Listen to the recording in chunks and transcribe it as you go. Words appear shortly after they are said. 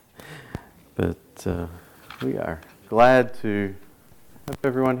But we are glad to have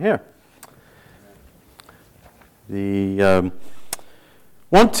everyone here.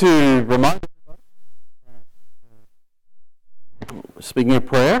 Want to remind everybody, speaking of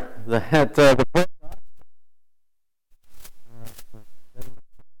prayer, that the prayer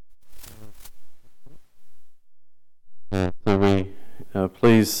so we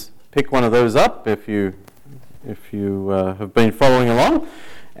please pick one of those up if you have been following along,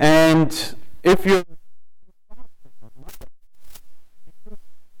 and if you're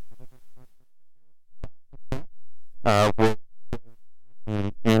we'll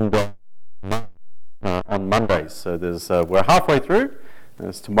end on Mondays. So we're halfway through.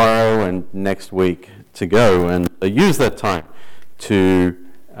 There's tomorrow and next week to go, and use that time to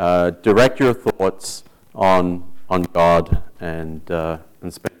direct your thoughts on God and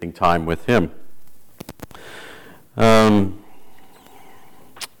spending time with Him.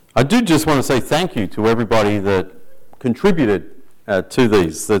 I do just want to say thank you to everybody that contributed to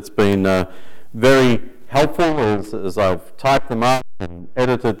these. That's been very helpful as I've typed them up and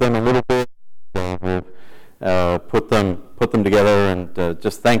edited them a little bit. We've put them together, and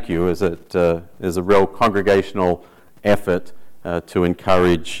just thank you, as it is a real congregational effort to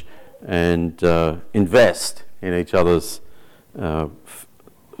encourage and invest in each other's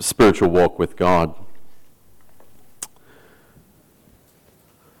spiritual walk with God.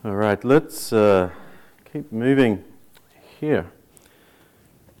 All right, let's keep moving here.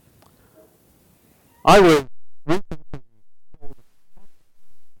 I will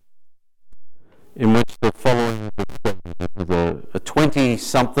in which the following was a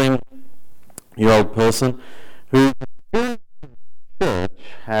 20-something-year-old person who church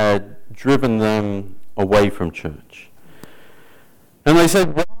had driven them away from church. And they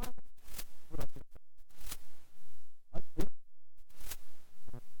said, "Why?"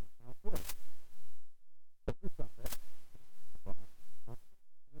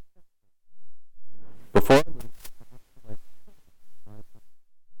 Before,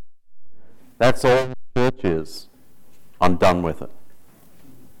 that's all church is. I'm done with it.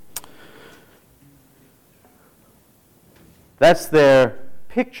 That's their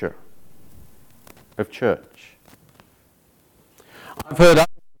picture of church. I've heard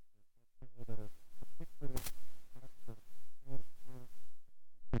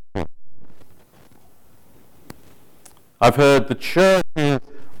the church is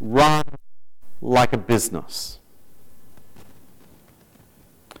run like a business.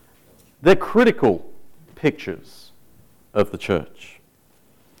 They're critical pictures of the church.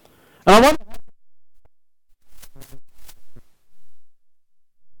 And I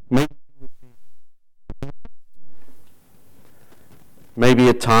wonder, maybe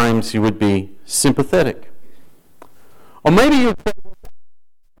at times you would be sympathetic. Or maybe you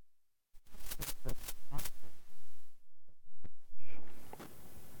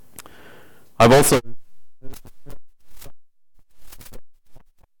I've also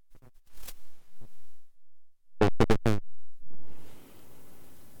a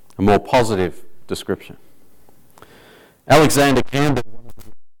more positive description. Alexander Campbell,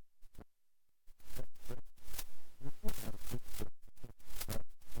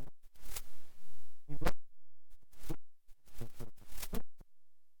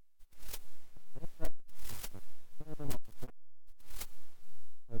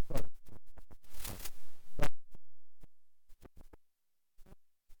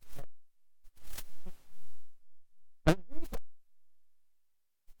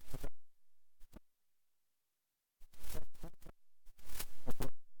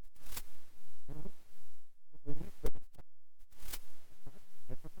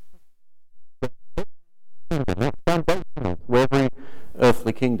 foundational to every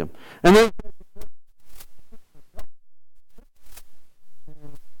earthly kingdom. And then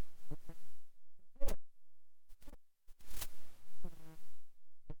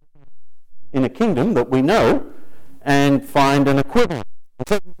in a kingdom that we know and find an equivalent.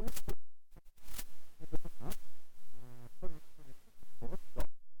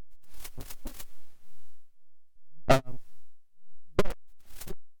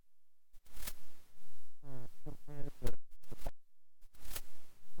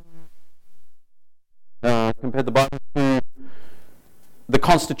 Compared the Bible to the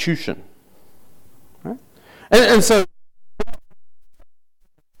Constitution, right? And so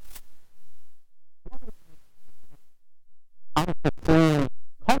unforeseen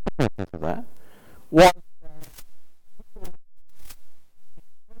consequences of that was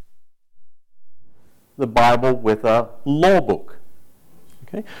the Bible with a law book.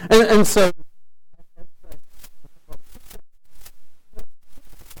 Okay, and so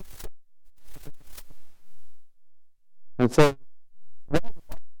And so, what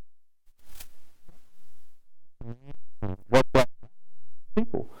about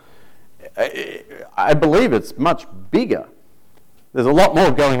people? I believe it's much bigger. There's a lot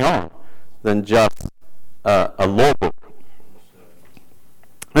more going on than just a law book.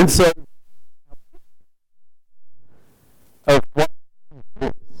 And so, of what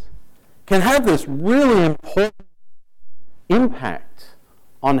is, can have this really important impact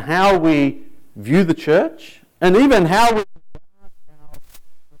on how we view the church and even how we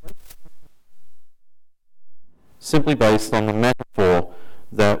simply based on the metaphor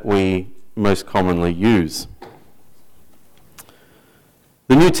that we most commonly use.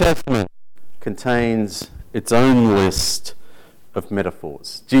 The New Testament contains its own list of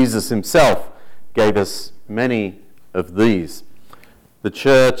metaphors. Jesus himself gave us many of these. The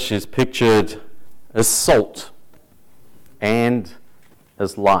church is pictured as salt and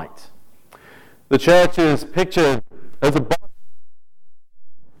as light. The church is pictured as a body.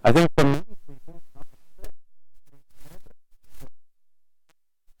 I think for many people,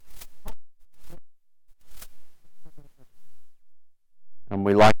 and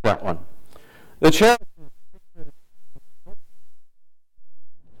we like that one. The church is pictured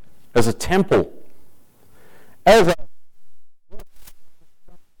as a temple, as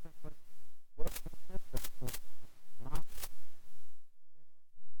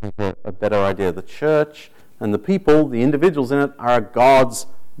a better idea. The church and the people, the individuals in it, are God's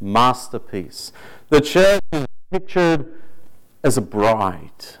masterpiece. The church is pictured as a bride.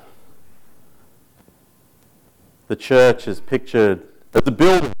 The church is pictured as a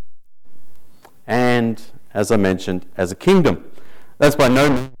building and, as I mentioned, as a kingdom. That's by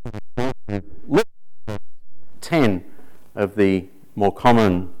no means 10 of the more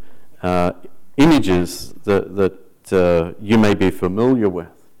common images that you may be familiar with.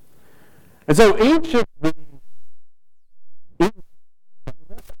 And so each of the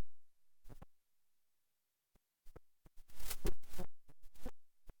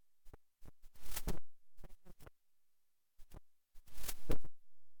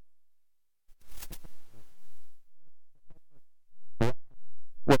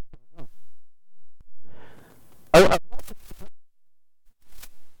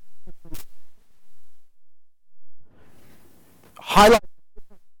highlight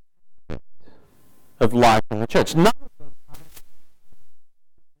of life in the church. None of them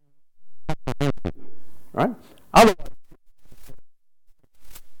are right? Otherwise,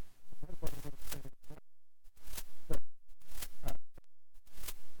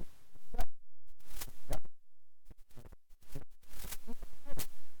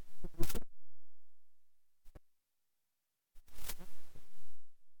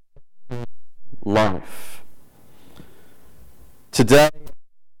 life. Today,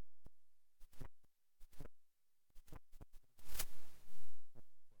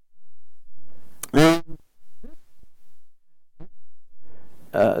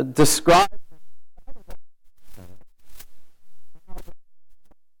 describe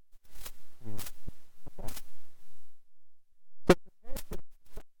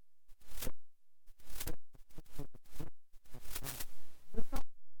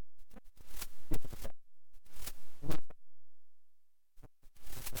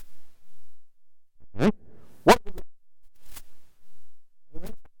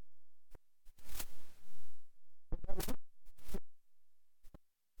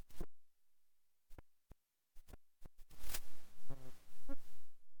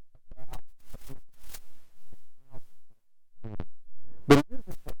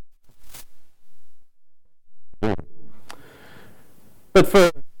but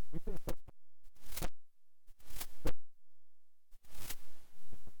for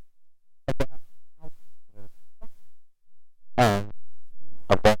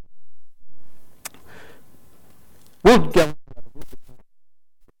we'll go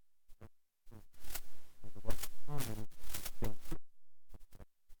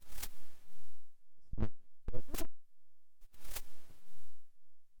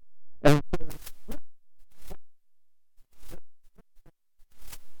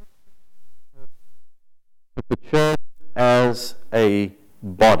the church as a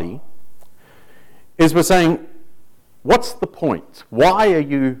body is we're saying, what's the point? Why are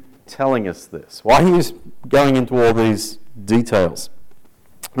you telling us this? Why are you going into all these details?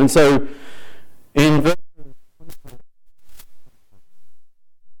 And so, in verse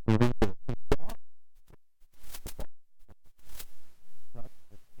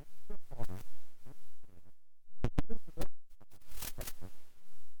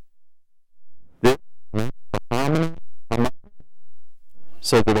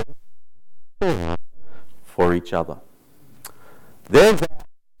so that for each other. There's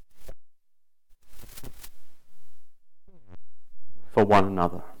for one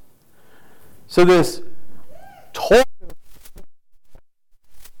another. So there's talk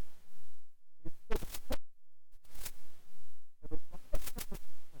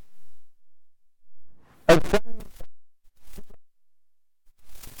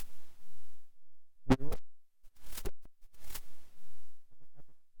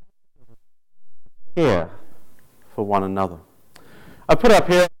care for one another. I put up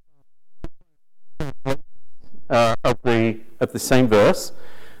here of the same verse.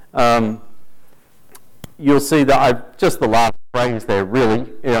 You'll see that I've just the last phrase there. Really,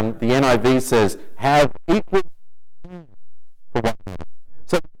 the NIV says, "Have equal for one another."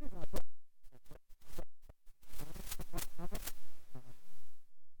 So.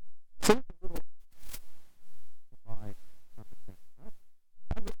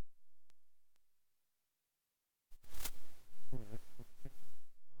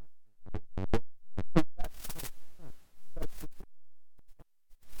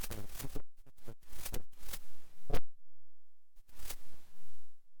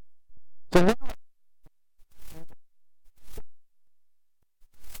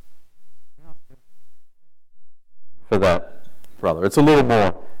 For that, brother, it's a little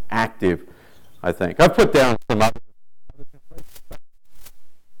more active, I think. I've put down some other.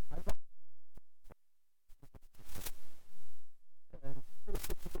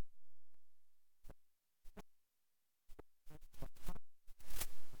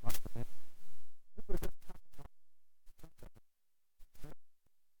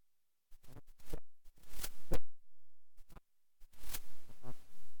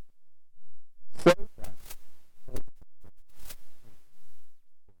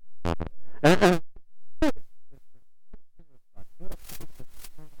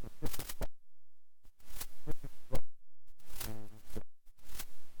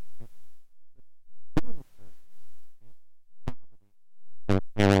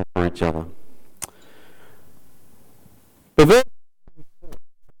 For each other. But then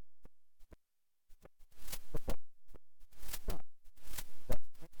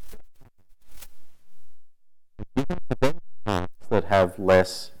that have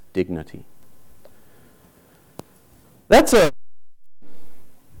less dignity. That's a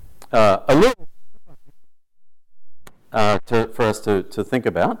little for us to think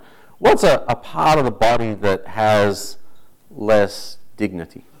about. What's a part of the body that has less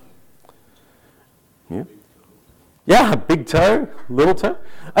dignity? Yeah. Yeah, big toe, little toe.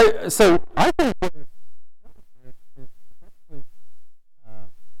 So I think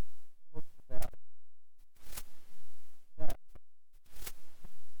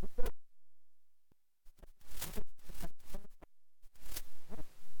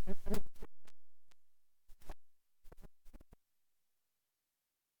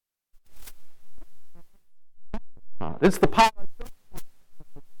it's the part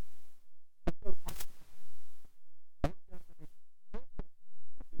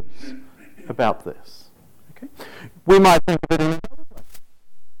about this. Okay, we might think of it in another way.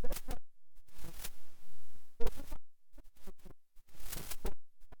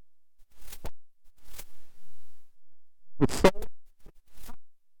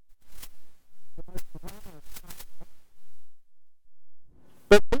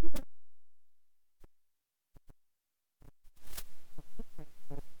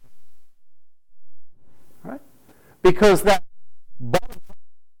 Right? Because that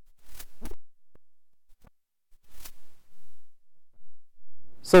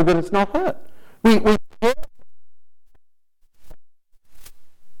so that it's not hurt. We because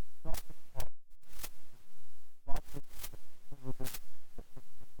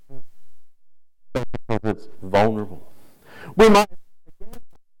it's vulnerable. We might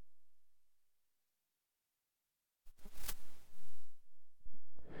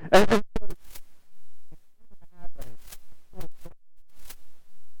and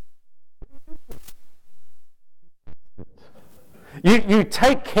you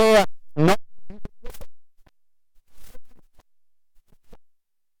take care not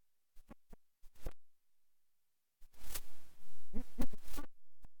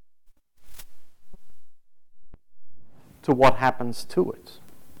to what happens to it.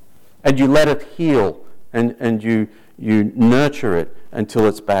 And you let it heal and you nurture it until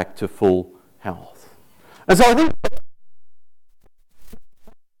it's back to full health. And so I think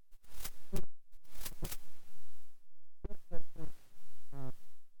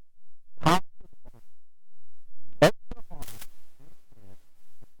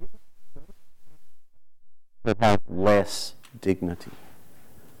that have less dignity.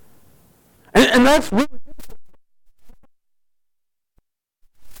 And that's really difficult.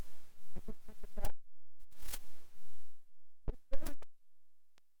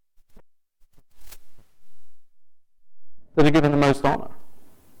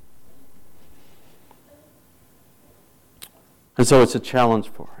 And so it's a challenge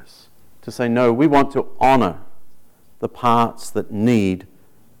for us to say, no, we want to honour the parts that need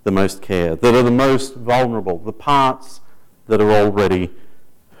the most care, that are the most vulnerable, the parts that are already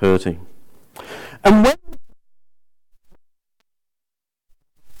hurting. And when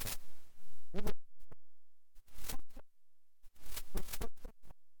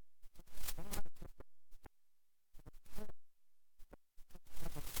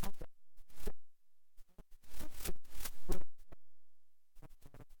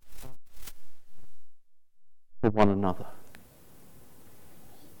for one another.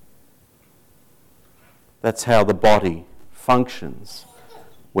 That's how the body functions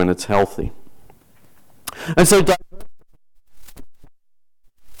when it's healthy. And so God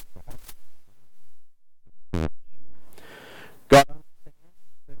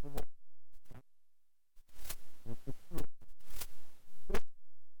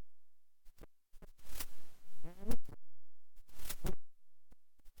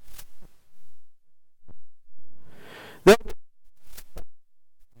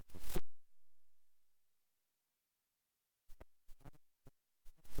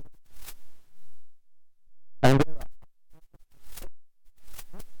and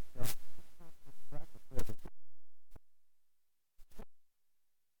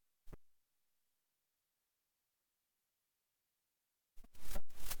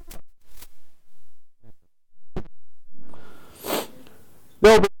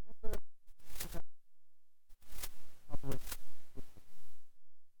there'll be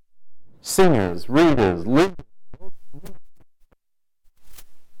singers, readers, leaders.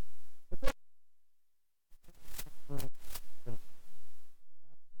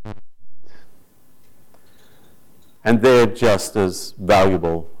 And they're just as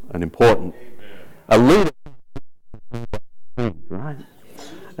valuable and important. A leader, right?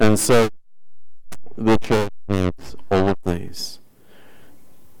 And so the church needs all of these.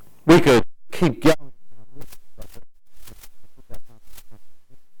 We could keep going.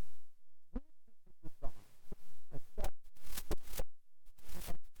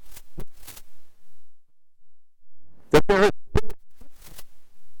 That there is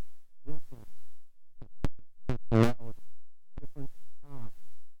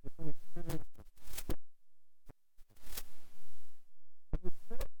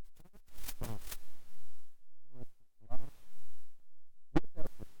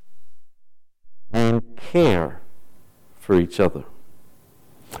and care for each other.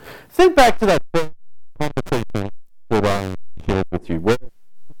 Think back to that first conversation that I shared with you. Where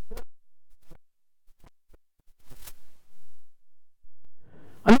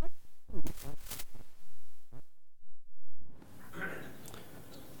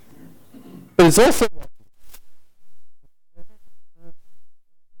but it's also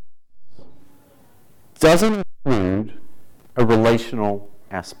doesn't include a relational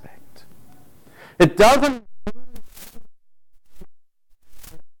aspect. It doesn't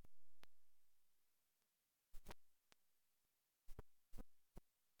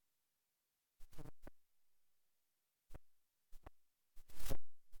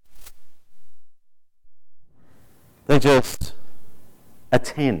they just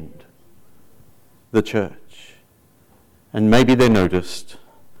attend the church. And maybe they're noticed,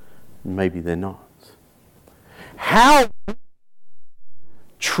 maybe they're not. How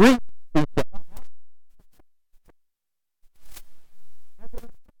treat each other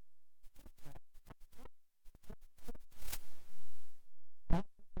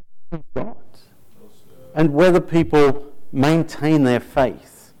God, and whether people maintain their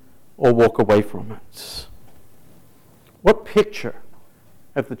faith or walk away from it. What picture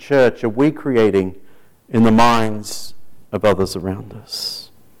of the church are we creating in the minds of others around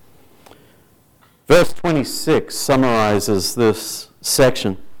us? Verse 26 summarizes this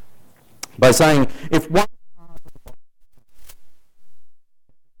section by saying, if one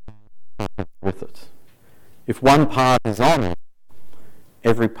part with it, if one part is on it,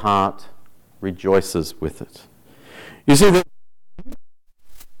 every part rejoices with it. You see that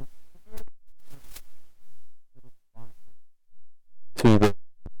to the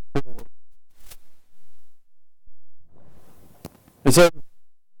and so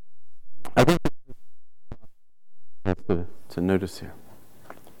I think to notice here.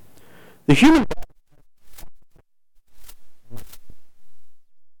 The human body,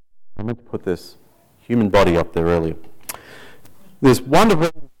 I meant to put this human body up there earlier. This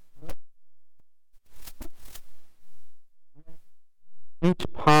wonderful, each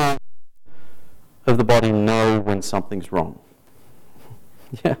part of the body know when something's wrong.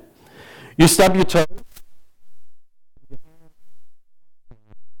 Yeah. You stub your toe.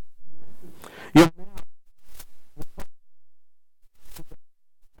 Your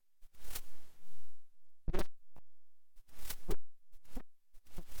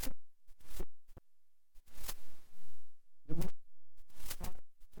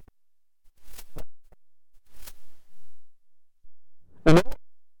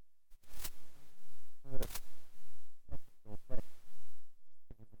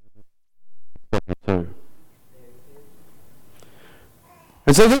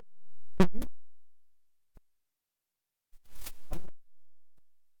And so this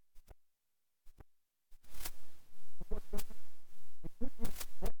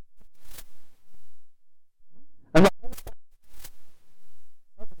and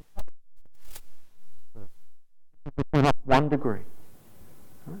went up 1 degree.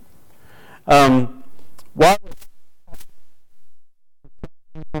 Why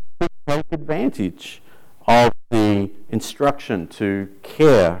take advantage of the instruction to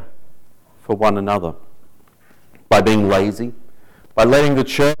care for one another? By being lazy, by letting the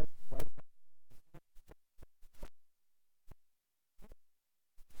church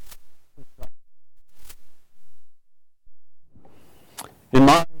in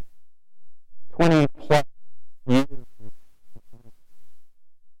my 20 plus years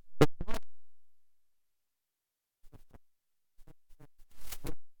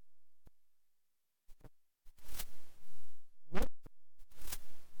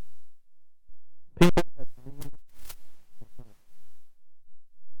people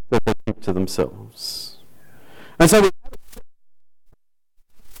that they keep to themselves. And so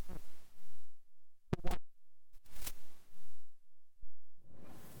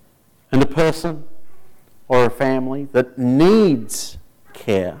and a person or a family that needs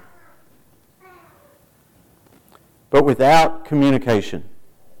care, but without communication,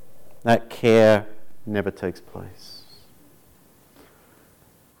 that care never takes place.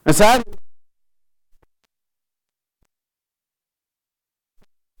 And so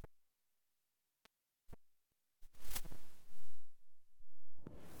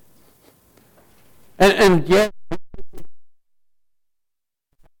and yet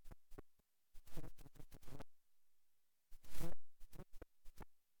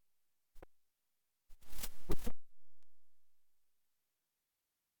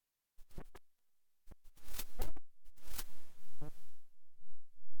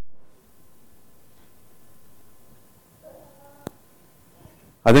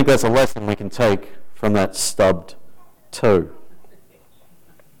I think that's a lesson we can take from that stubbed toe.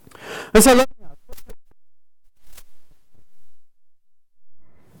 And so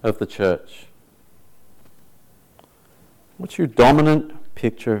of the church. What's your dominant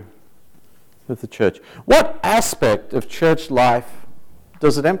picture of the church? What aspect of church life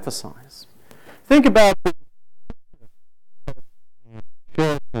does it emphasize? Think about the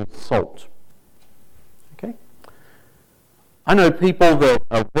church of salt. Okay? I know people that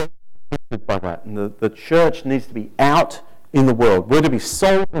are very affected by that, and the church needs to be out in the world. We're to be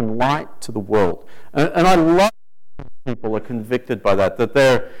salt and light to the world. And I love people are convicted by that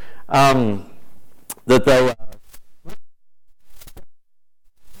they are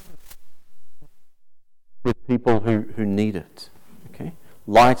with people who need it. Okay?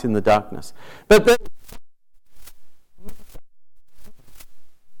 Light in the darkness. But then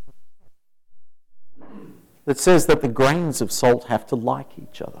that says that the grains of salt have to like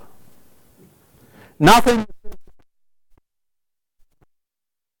each other. Nothing.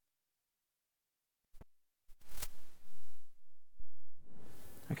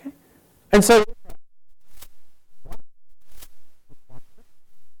 Okay? And so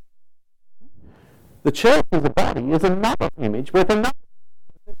the church as a body is another image with another.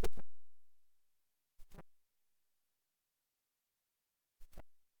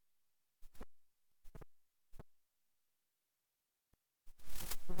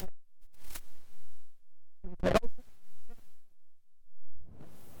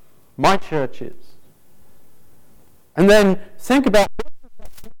 My church is. And then think about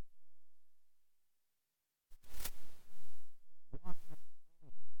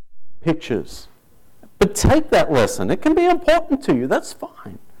pictures. But take that lesson. It can be important to you. That's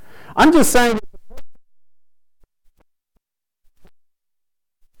fine. I'm just saying.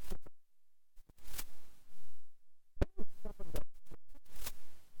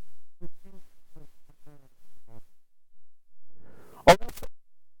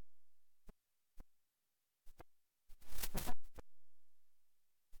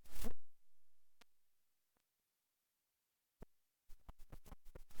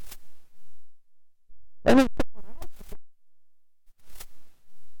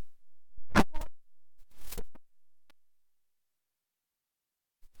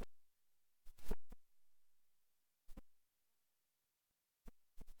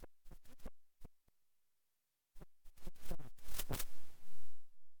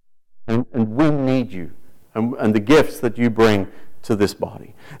 And we need you and the gifts that you bring to this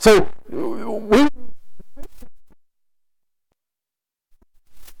body. So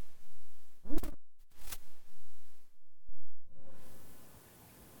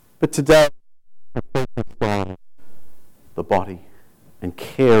but today we're focused on the body and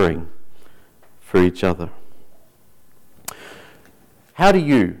caring for each other. How do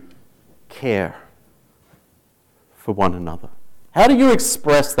you care for one another? How do you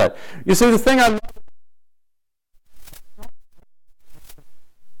express that? You see, the thing I love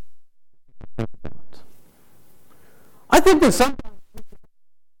about, I think that sometimes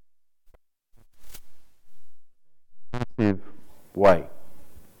way.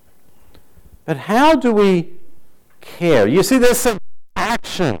 But how do we care? You see, there's some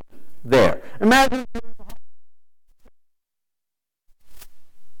action there. Imagine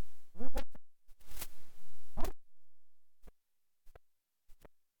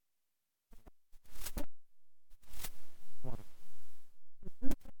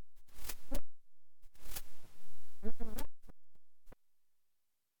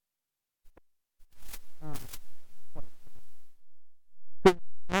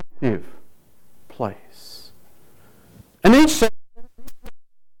active place. And each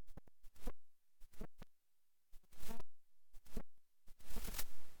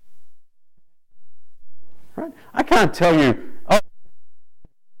right? I can't tell you, oh,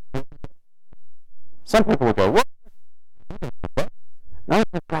 some people will go, what? No,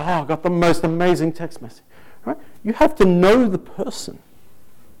 oh, I got the most amazing text message. Right? You have to know the person.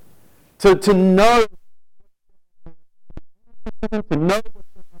 To know,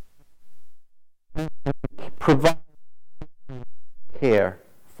 provide care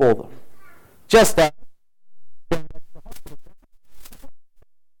for them. Just as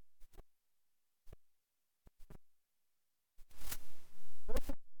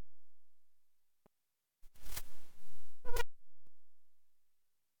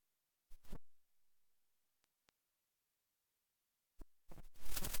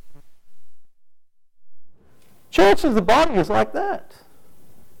church as a body is like that.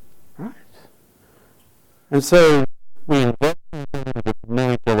 Right? And so we invest in to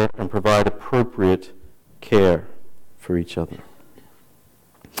know each other and provide appropriate care for each other.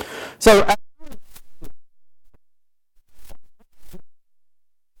 So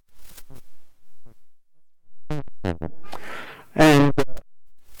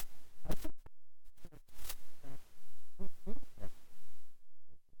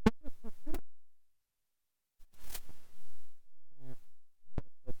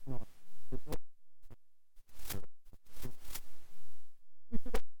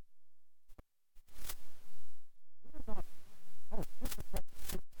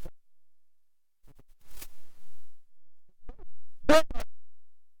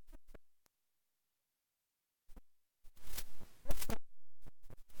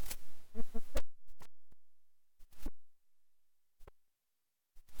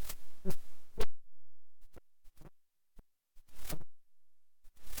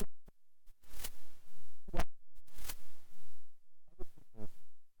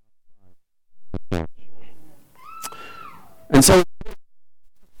and so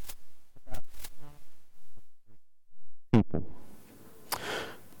people.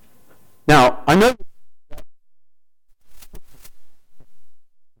 Now, I know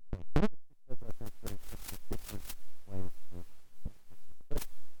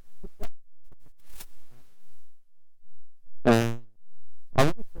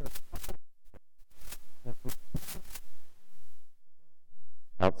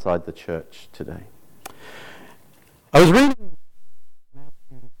outside the church today. I was reading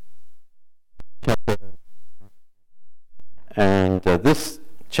chapter, and this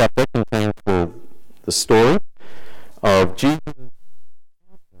chapter contains the story of Jesus,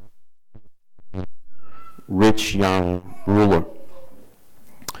 rich young ruler.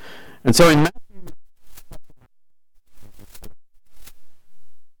 And so in Matthew,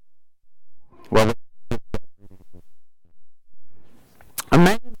 well, a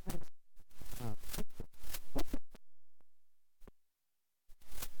man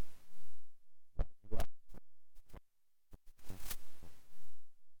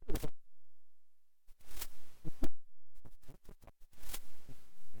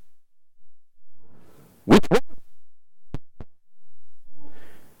which one?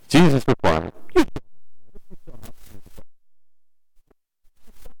 Jesus replied,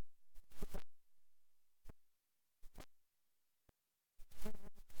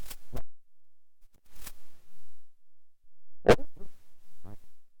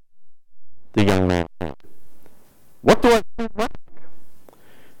 the young man said, what do I do wrong?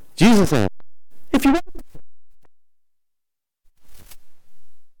 Jesus answered, if you want,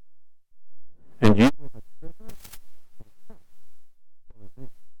 and you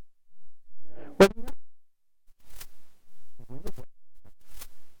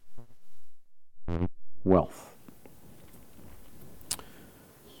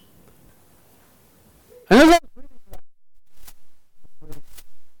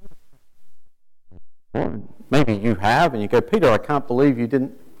maybe you have, and you go, Peter, I can't believe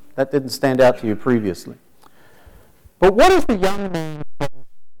that didn't stand out to you previously. But what is the young man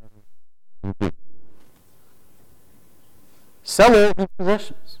do? Sell all his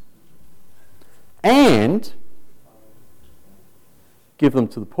possessions and give them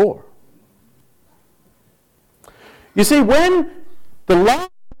to the poor. You see, when the last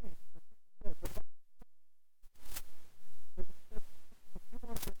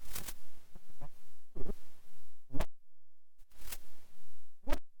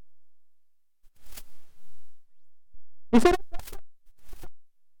he said,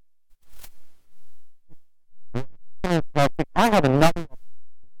 I have another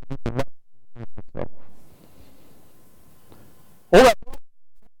all that.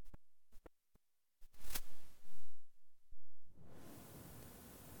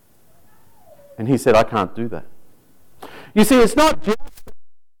 And he said, I can't do that. You see, it's not just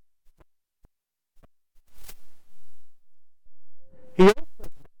he also,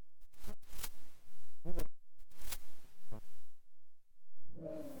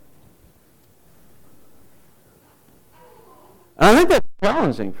 and I think that's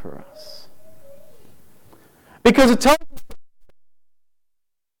challenging for us. Because it tells us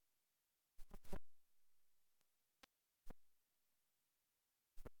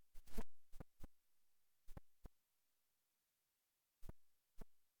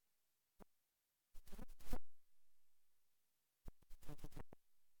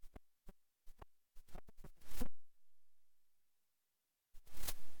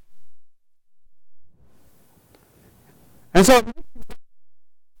and so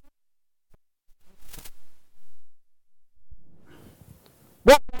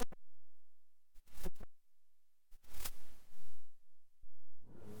what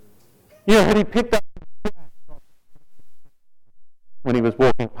had he picked up when he was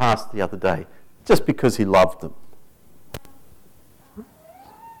walking past the other day just because he loved them?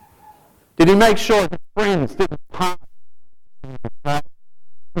 Did he make sure his friends didn't pass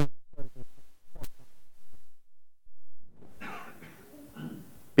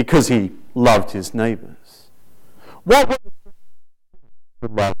because he loved his neighbours? What was it to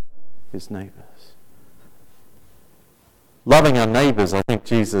love his neighbours? Loving our neighbours, I think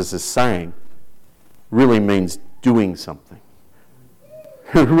Jesus is saying, really means doing something.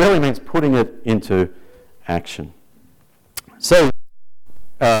 It really means putting it into action. So,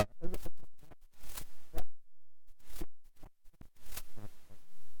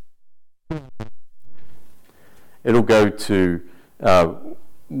 it'll go to,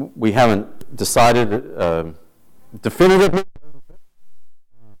 we haven't decided definitively,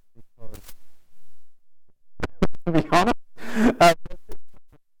 to be honest.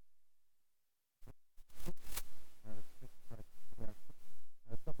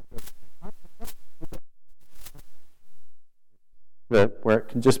 Where it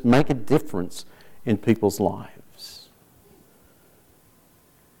can just make a difference in people's lives.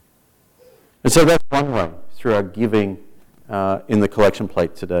 And so that's one way, through our giving in the collection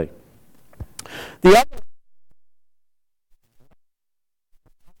plate today. The other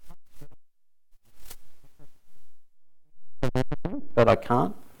but I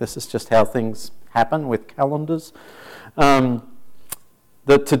can't. This is just how things happen with calendars. That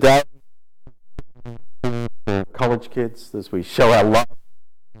today, for college kids, as we show our love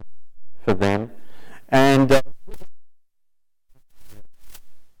for them, and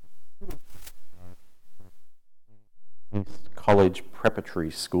college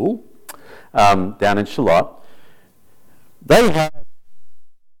preparatory school down in Charlotte, they have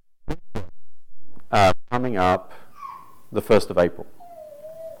coming up the 1st of April.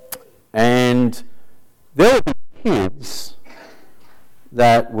 And there will be kids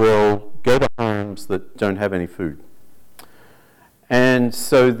that will go to homes that don't have any food. And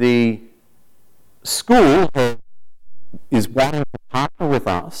so the school is wanting to partner with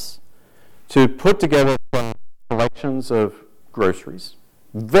us to put together some collections of groceries,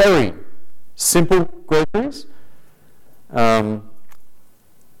 very simple groceries, that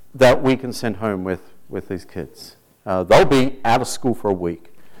we can send home with these kids. They'll be out of school for a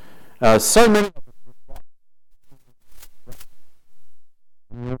week. So many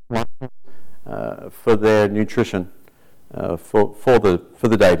for their nutrition for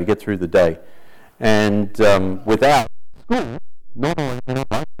the day, to get through the day, and without school, not only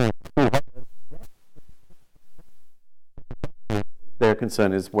their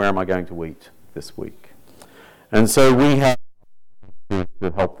concern is, where am I going to eat this week? And so we have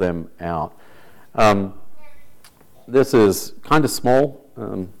to help them out. This is kind of small,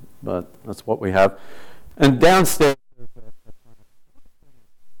 but that's what we have. And downstairs,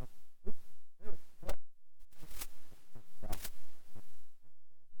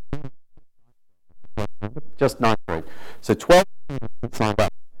 just ninth grade. So 12 students signed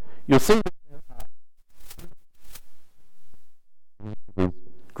up. You'll see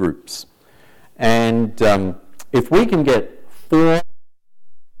groups. And if we can get 4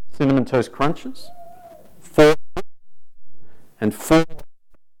 Cinnamon Toast Crunches, 4 and 4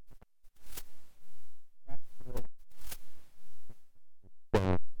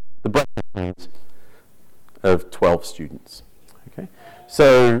 the breakfast needs of 12 students. Okay,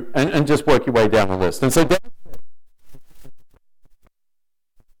 so and just work your way down the list. And so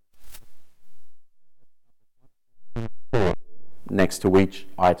next to each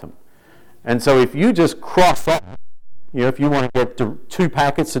item. And so if you just cross off, if you want to get 2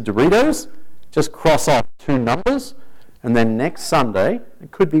 packets of Doritos, just cross off 2 numbers, and then next Sunday,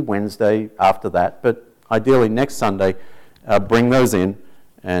 it could be Wednesday after that, but ideally next Sunday, bring those in,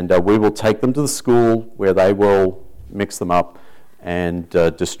 and we will take them to the school where they will mix them up and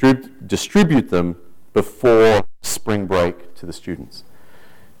distribute them before spring break to the students.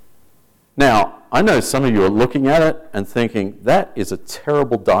 Now, I know some of you are looking at it and thinking, that is a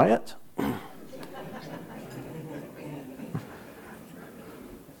terrible diet.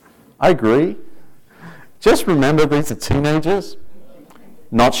 I agree. Just remember, these are teenagers,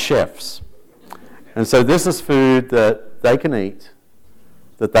 not chefs. And so this is food that they can eat,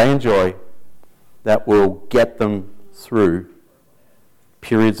 that they enjoy, that will get them through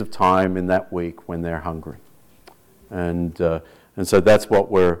periods of time in that week when they're hungry. And so that's what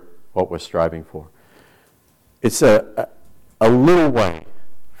we're striving for. It's a little way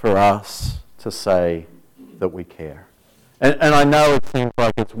for us to say that we care. And I know it seems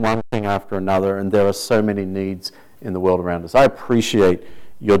like it's one thing after another, and there are so many needs in the world around us. I appreciate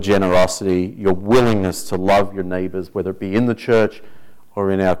your generosity, your willingness to love your neighbors, whether it be in the church or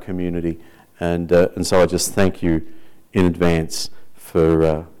in our community. And so I just thank you in advance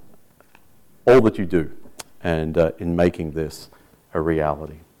for all that you do and in making this a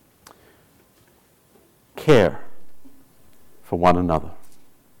reality. Care for one another.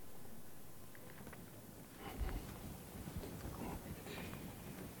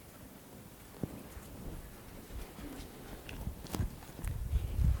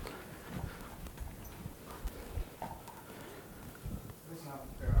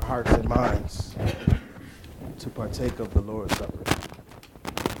 Hearts and minds to partake of the Lord's Supper.